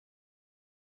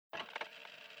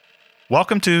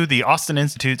Welcome to the Austin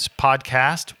Institute's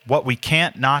podcast, What We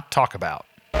Can't Not Talk About.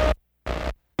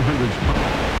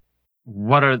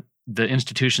 What are the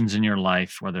institutions in your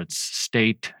life, whether it's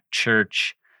state,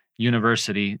 church,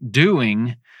 university,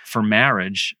 doing for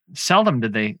marriage? Seldom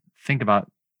did they think about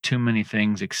too many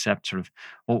things except sort of,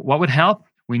 well, what would help?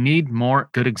 We need more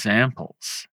good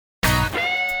examples.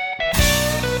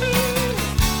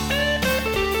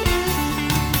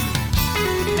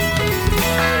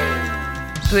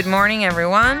 Good morning,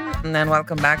 everyone, and then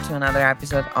welcome back to another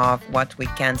episode of What We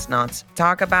Can't Not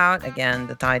Talk About. Again,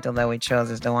 the title that we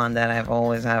chose is the one that I've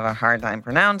always have a hard time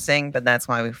pronouncing, but that's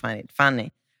why we find it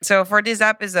funny. So for this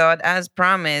episode, as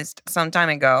promised some time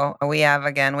ago, we have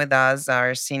again with us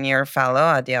our senior fellow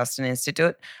at the Austin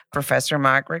Institute, Professor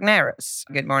Mark Regnerus.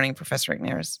 Good morning, Professor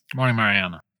Regnerus. Good morning,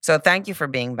 Mariana. So thank you for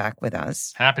being back with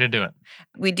us. Happy to do it.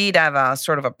 We did have a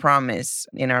sort of a promise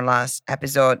in our last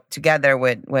episode together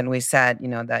when we said,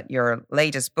 that your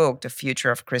latest book, The Future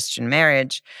of Christian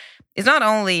Marriage, is not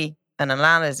only an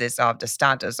analysis of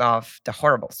the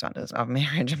horrible status of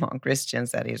marriage among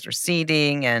Christians that is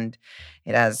receding, and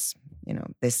it has,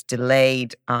 this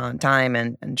delayed time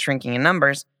and shrinking in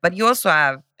numbers, but you also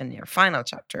have, in your final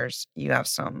chapters, you have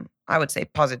some, I would say,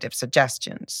 positive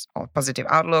suggestions or positive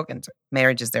outlook, and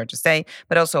marriage is there to stay,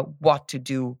 but also what to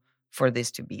do for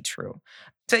this to be true.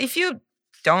 So if you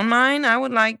don't mind, I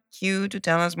would like you to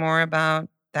tell us more about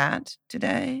that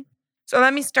today. So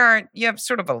let me start. You have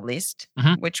sort of a list,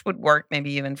 which would work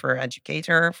maybe even for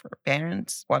educator, for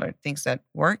parents. What are things that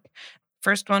work?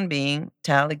 First one being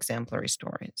tell exemplary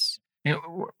stories.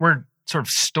 We're sort of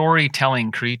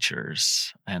storytelling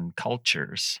creatures and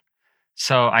cultures.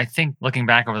 So I think looking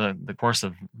back over the course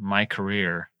of my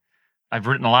career, I've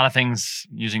written a lot of things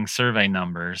using survey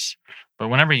numbers, but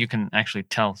whenever you can actually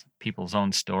tell people's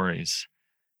own stories,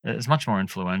 it's much more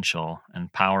influential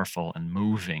and powerful and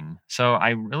moving. So I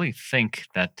really think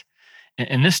that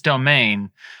in this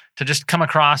domain, to just come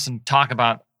across and talk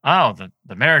about,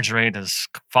 the marriage rate has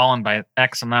fallen by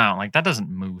X amount, like that doesn't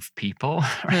move people,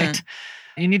 right?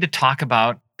 You need to talk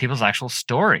about people's actual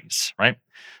stories, right?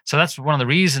 So that's one of the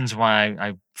reasons why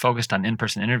I focused on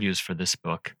in-person interviews for this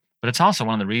book. But it's also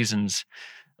one of the reasons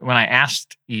when I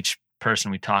asked each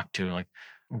person we talked to, like,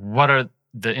 what are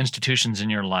the institutions in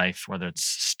your life, whether it's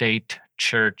state,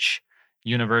 church,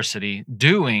 university,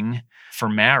 doing for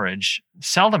marriage?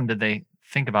 Seldom did they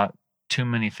think about too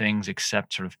many things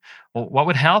except sort of, well, what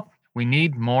would help? We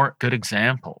need more good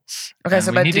examples. Okay, and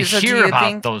so we but need do, to so do hear you about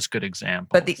think, those good examples.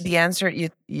 But the answer,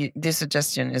 this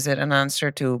suggestion, is it an answer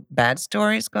to bad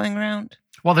stories going around?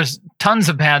 Well, there's tons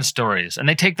of bad stories, and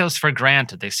they take those for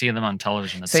granted. They see them on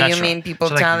television, So etc. you mean people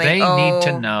so telling, they need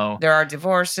to know. There are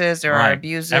divorces, there are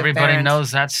abusive Everybody parents.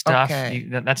 knows that stuff. Okay.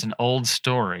 That's an old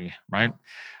story, right?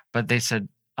 But they said,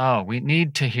 we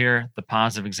need to hear the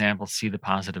positive examples, see the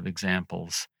positive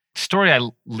examples. The story I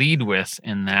lead with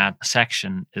in that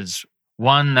section is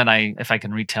one that if I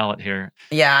can retell it here.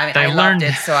 Yeah, I loved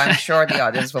it, so I'm sure the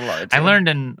audience will love it too. I learned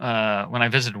when I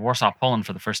visited Warsaw, Poland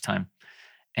for the first time,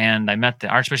 and I met the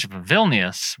Archbishop of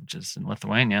Vilnius, which is in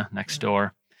Lithuania, next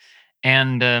door,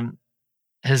 and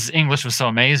his English was so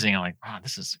amazing. I'm like, wow,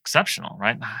 this is exceptional,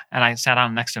 right? And I sat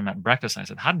down next to him at breakfast, and I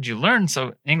said, how did you learn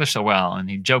English so well? And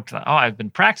he joked that, I've been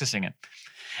practicing it.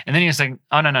 And then he was like,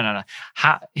 no.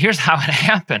 Here's how it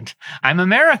happened. I'm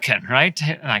American, right?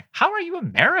 And like, how are you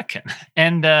American?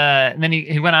 And then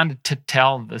he went on to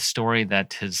tell the story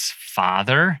that his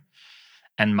father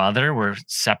and mother were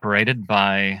separated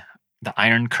by the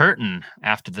Iron Curtain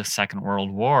after the Second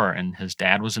World War. And his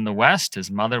dad was in the West.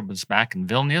 His mother was back in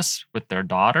Vilnius with their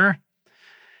daughter.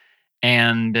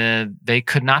 And they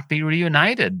could not be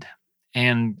reunited.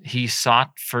 And he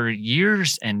sought for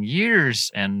years and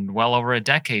years and well over a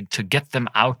decade to get them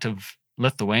out of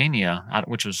Lithuania,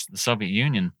 which was the Soviet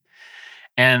Union.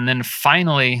 And then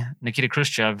finally, Nikita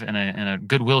Khrushchev, in a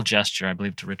goodwill gesture, I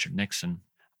believe, to Richard Nixon,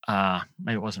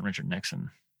 maybe it wasn't Richard Nixon,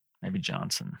 maybe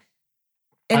Johnson,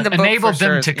 enabled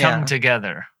them to come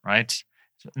together, right?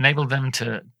 Enabled them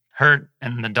her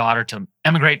and the daughter to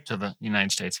emigrate to the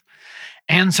United States.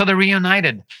 And so they're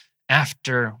reunited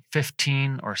after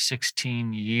 15 or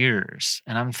 16 years.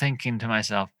 And I'm thinking to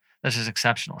myself, this is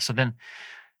exceptional. So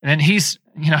then he's,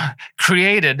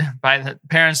 created by the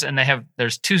parents, and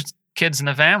there's two kids in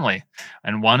the family,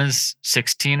 and one is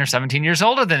 16 or 17 years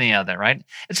older than the other, right?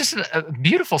 It's just a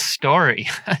beautiful story.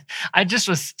 I just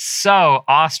was so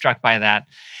awestruck by that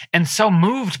and so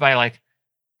moved by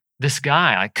this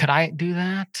guy. Could I do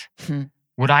that?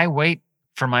 Would I wait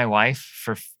for my wife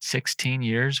for 16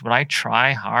 years? Would I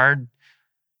try hard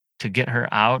to get her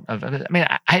out of it? I mean,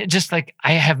 I just I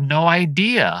have no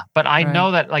idea, but I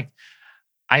know that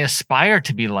I aspire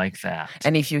to be like that.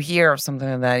 And if you hear of something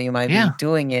like that, you might be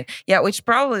doing it. Yeah, which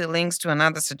probably links to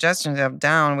another suggestion you have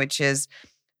down, which is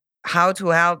how to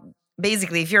help.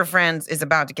 Basically, if your friend is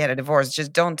about to get a divorce,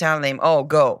 just don't tell them, oh,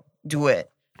 go, do it.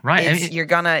 Right. You're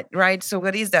gonna, right? So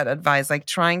what is that advice? Like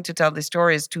trying to tell the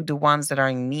stories to the ones that are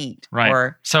in need.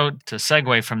 Right. So to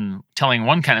segue from telling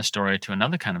one kind of story to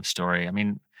another kind of story, I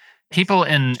mean, people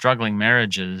in struggling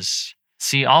marriages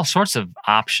see all sorts of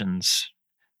options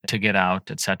to get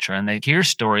out, etc. And they hear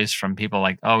stories from people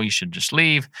like, oh, you should just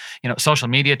leave. Social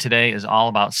media today is all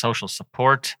about social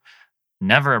support,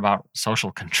 never about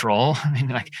social control. I mean,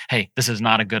 like, hey, this is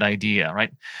not a good idea, right?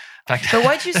 In fact, but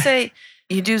what you say,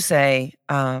 you do say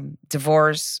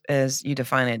divorce is, you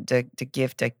define it, the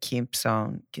gift that keeps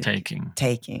on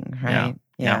taking, right?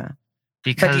 Yeah.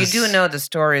 Because, but you do know the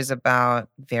stories about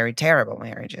very terrible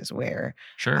marriages where...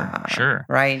 Sure.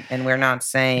 Right? And we're not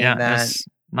saying that... It's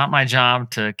not my job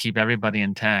to keep everybody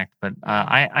intact, but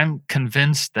I'm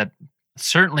convinced that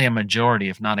certainly a majority,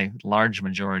 if not a large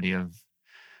majority of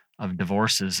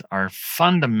divorces are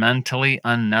fundamentally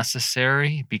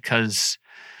unnecessary because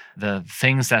the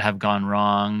things that have gone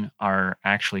wrong are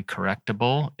actually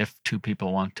correctable if two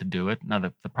people want to do it. Now,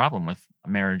 the problem with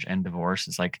marriage and divorce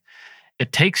is like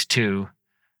it takes two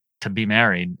to be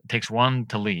married. It takes one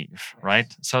to leave, right?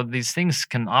 So these things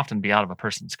can often be out of a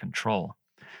person's control.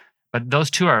 But those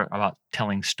two are about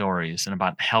telling stories and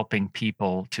about helping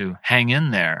people to hang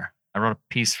in there. I wrote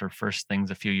a piece for First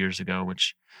Things a few years ago,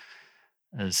 which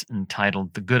is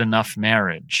entitled The Good Enough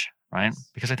Marriage, right?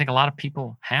 Because I think a lot of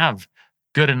people have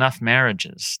good enough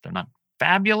marriages. They're not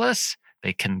fabulous.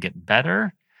 They can get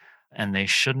better, and they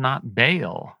should not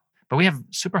bail. But we have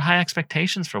super high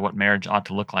expectations for what marriage ought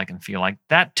to look like and feel like.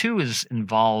 That, too, is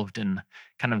involved in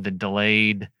kind of the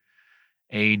delayed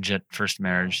age at first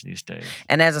marriage these days.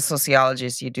 And as a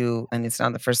sociologist, you do, and it's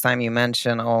not the first time you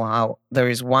mention how there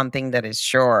is one thing that is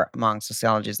sure among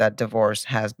sociologists, that divorce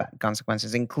has bad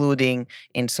consequences, including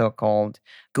in so-called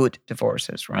good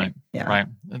divorces, right? Yeah. Right.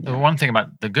 The one thing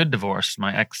about the good divorce,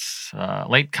 my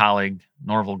late colleague,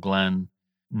 Norval Glenn,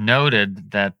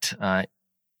 noted that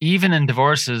even in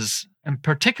divorces, in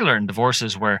particular in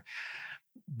divorces where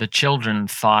the children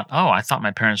thought, oh, I thought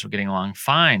my parents were getting along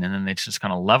fine, and then they just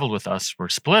kind of leveled with us, we're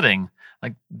splitting.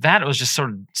 Like that was just sort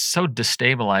of so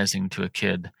destabilizing to a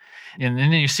kid. And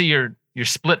then you see your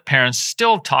split parents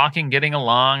still talking, getting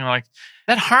along. Like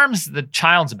that harms the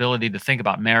child's ability to think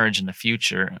about marriage in the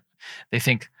future. They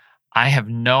think, I have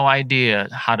no idea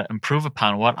how to improve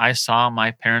upon what I saw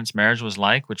my parents' marriage was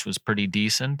like, which was pretty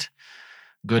decent,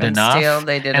 good enough. Still,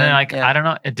 they didn't. And then I don't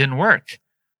know, it didn't work.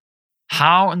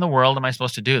 How in the world am I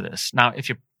supposed to do this? Now, if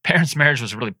your parents' marriage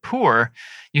was really poor,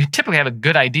 you typically have a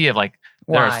good idea of like,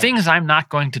 there are things I'm not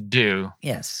going to do.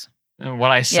 Yes.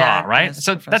 What I saw, right?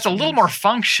 So that's a little more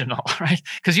functional, right?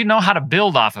 Because you know how to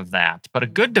build off of that. But a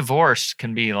good divorce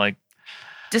can be like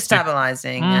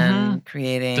destabilizing and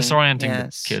creating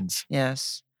disorienting kids.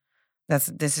 Yes.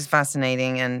 This is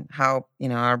fascinating, and how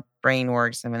our brain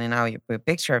works, and in how we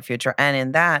picture our future. And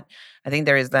in that, I think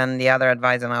there is then the other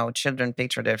advice on how children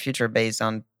picture their future based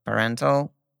on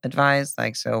parental advice,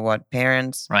 like so what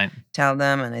parents tell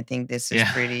them. And I think this is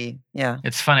pretty,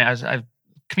 It's funny. I was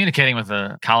communicating with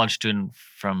a college student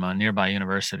from a nearby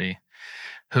university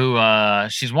who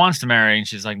she wants to marry, and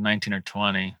she's like 19 or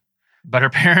 20. But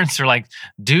her parents are like,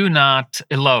 do not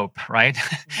elope, right?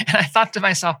 And I thought to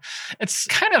myself, it's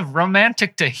kind of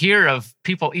romantic to hear of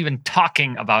people even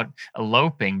talking about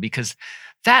eloping, because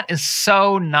that is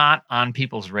so not on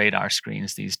people's radar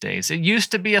screens these days. It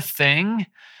used to be a thing,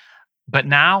 but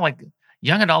now, like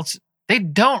young adults, they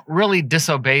don't really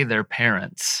disobey their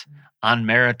parents on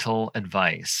marital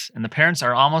advice. And the parents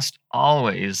are almost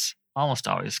always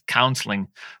counseling,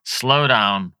 slow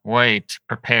down, wait,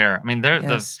 prepare. I mean, they're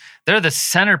the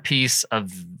centerpiece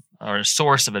of, or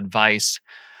source of advice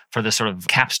for the sort of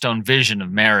capstone vision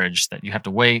of marriage, that you have to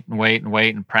wait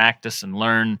and practice and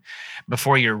learn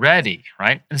before you're ready,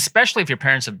 right? And especially if your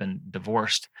parents have been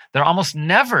divorced, they're almost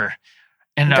never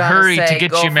in a hurry to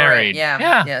get you married.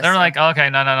 They're like, okay,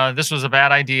 no, this was a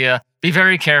bad idea. Be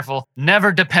very careful.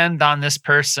 Never depend on this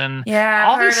person. Yeah,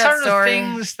 all these sort of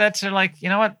things that are like, you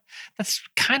know what? That's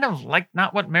kind of like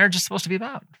not what marriage is supposed to be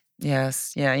about.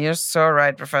 Yes. Yeah, you're so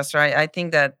right, Professor. I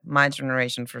think that my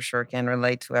generation for sure can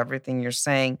relate to everything you're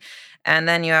saying. And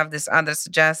then you have this other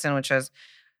suggestion, which is,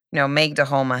 make the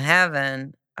home a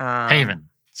heaven. Haven.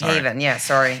 Sorry. Haven, yeah,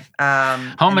 sorry.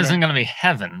 Home isn't going to be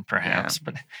heaven, perhaps,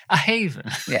 but a haven.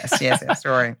 Yes,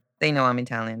 sorry. They know I'm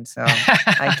Italian, so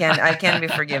I can be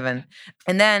forgiven.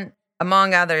 And then,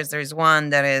 among others, there's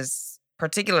one that is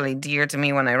particularly dear to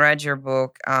me when I read your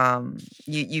book.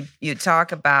 You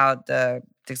talk about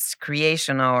this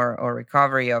creation or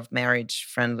recovery of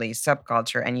marriage-friendly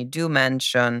subculture, and you do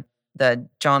mention the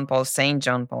Saint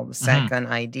John Paul II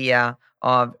idea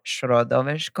of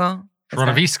środowisko.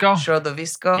 Środowisko?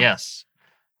 Środowisko. Yes.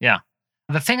 Yeah.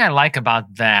 The thing I like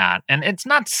about that, and it's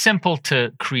not simple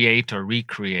to create or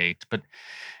recreate, but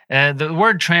the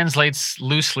word translates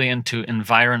loosely into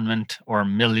environment or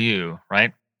milieu,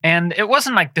 right? And it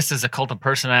wasn't like this is a cult of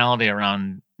personality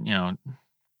around,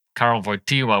 Karl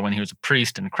Wojtyła when he was a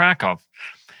priest in Krakow.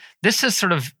 This is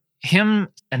sort of him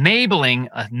enabling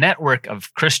a network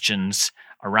of Christians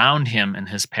around him in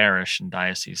his parish and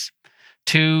diocese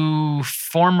to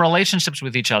form relationships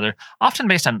with each other, often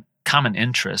based on common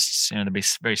interests. There'd be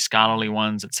very scholarly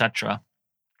ones, etc.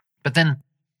 But then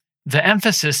the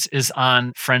emphasis is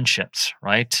on friendships,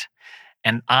 right?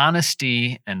 And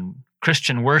honesty and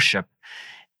Christian worship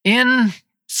in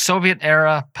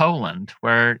Soviet-era Poland,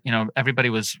 where everybody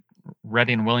was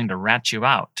ready and willing to rat you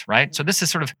out, right? So this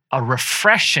is sort of a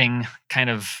refreshing kind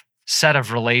of set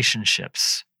of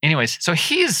relationships. Anyways, so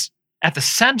he's at the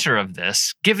center of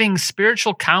this, giving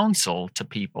spiritual counsel to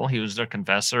people. He was their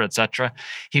confessor, etc.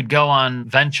 He'd go on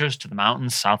ventures to the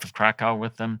mountains south of Krakow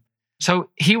with them. So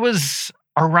he was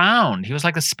around. He was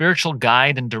like a spiritual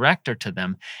guide and director to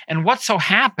them. And what so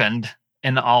happened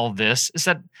in all this is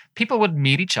that people would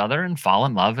meet each other and fall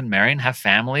in love and marry and have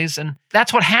families. And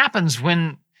that's what happens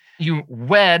when you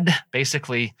wed,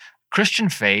 basically, Christian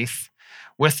faith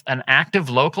with an active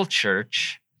local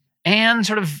church and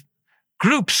sort of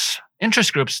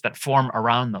interest groups that form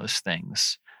around those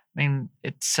things. I mean,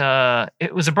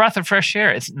 it was a breath of fresh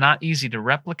air. It's not easy to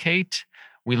replicate.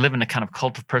 We live in a kind of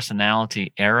cult of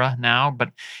personality era now,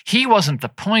 but he wasn't the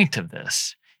point of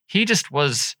this. He just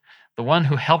was the one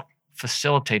who helped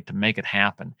facilitate to make it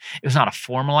happen. It was not a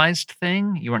formalized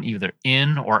thing. You weren't either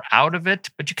in or out of it,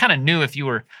 but you kind of knew if you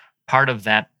were part of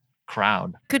that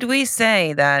crowd. Could we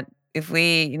say that if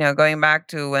we, going back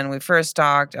to when we first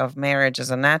talked of marriage as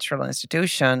a natural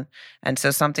institution, and so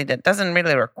something that doesn't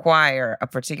really require a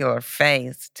particular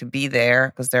faith to be there,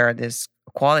 because there are these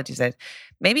qualities that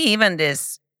maybe even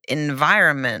this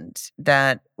environment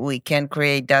that we can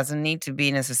create doesn't need to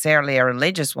be necessarily a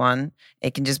religious one.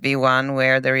 It can just be one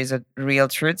where there is a real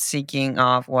truth seeking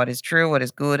of what is true, what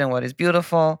is good, and what is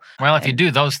beautiful. Well, if you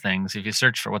do those things, if you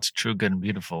search for what's true, good, and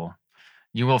beautiful,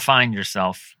 you will find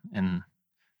yourself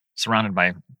surrounded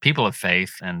by people of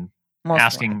faith and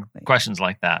asking questions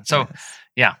like that. So,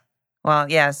 yeah. Well,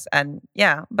 yes, and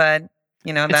but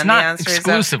it's then not the answer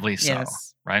exclusively is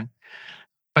yes. Right?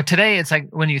 But today, it's like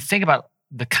when you think about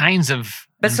the kinds of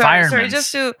but environments. Sorry,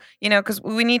 just to, because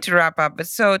we need to wrap up. But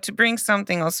so to bring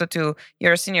something also to,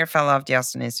 you're a senior fellow of the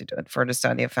Austin Institute for the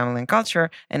Study of Family and Culture,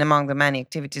 and among the many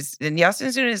activities, the Austin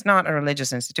Institute is not a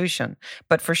religious institution,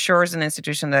 but for sure is an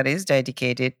institution that is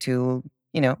dedicated to,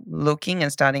 looking and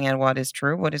studying at what is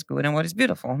true, what is good, and what is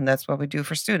beautiful. And that's what we do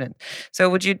for students. So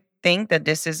would you think that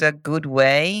this is a good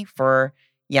way for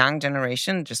young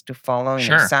generation just to follow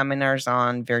seminars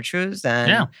on virtues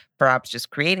and perhaps just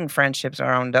creating friendships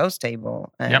around those tables?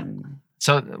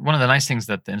 So one of the nice things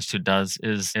that the Institute does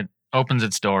is it opens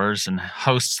its doors and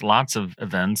hosts lots of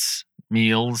events,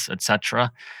 meals,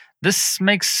 etc. This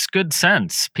makes good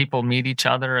sense. People meet each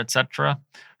other, etc.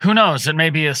 Who knows? It may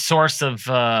be a source of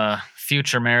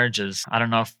future marriages. I don't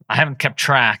know if I haven't kept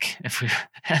track if we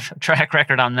have a track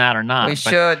record on that or not. We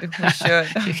should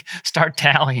start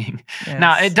tallying. Yes.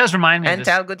 Now, it does remind me and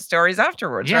tell good stories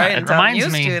afterwards, right? It and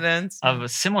reminds me students. Of a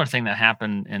similar thing that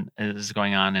happened is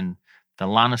going on in the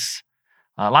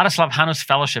Ladislav Hanus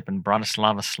Fellowship in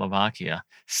Bratislava, Slovakia.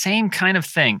 Same kind of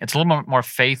thing. It's a little more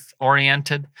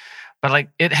faith-oriented, but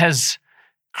it has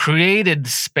created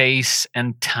space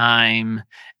and time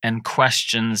and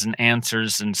questions and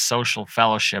answers and social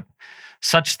fellowship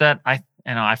such that I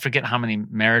forget how many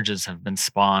marriages have been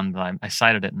spawned. I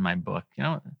cited it in my book,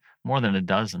 more than a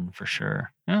dozen for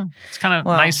sure. It's kind of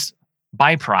nice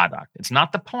byproduct. It's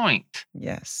not the point.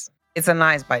 Yes. It's a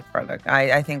nice byproduct.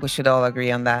 I think we should all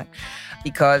agree on that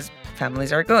because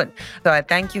families are good. So I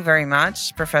thank you very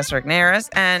much, Professor Agneras.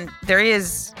 And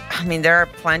there are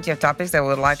plenty of topics that I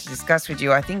would like to discuss with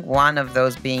you. I think one of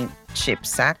those being cheap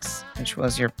sex, which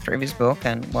was your previous book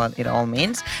and what it all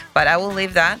means. But I will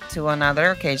leave that to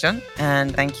another occasion.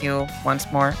 And thank you once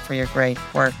more for your great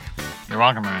work. You're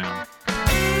welcome, Marianne.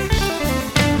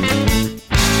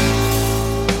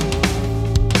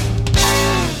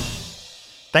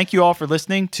 Thank you all for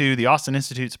listening to the Austin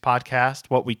Institute's podcast,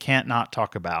 What We Can't Not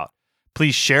Talk About.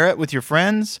 Please share it with your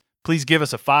friends. Please give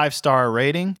us a 5-star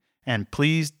rating. And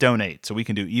please donate so we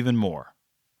can do even more.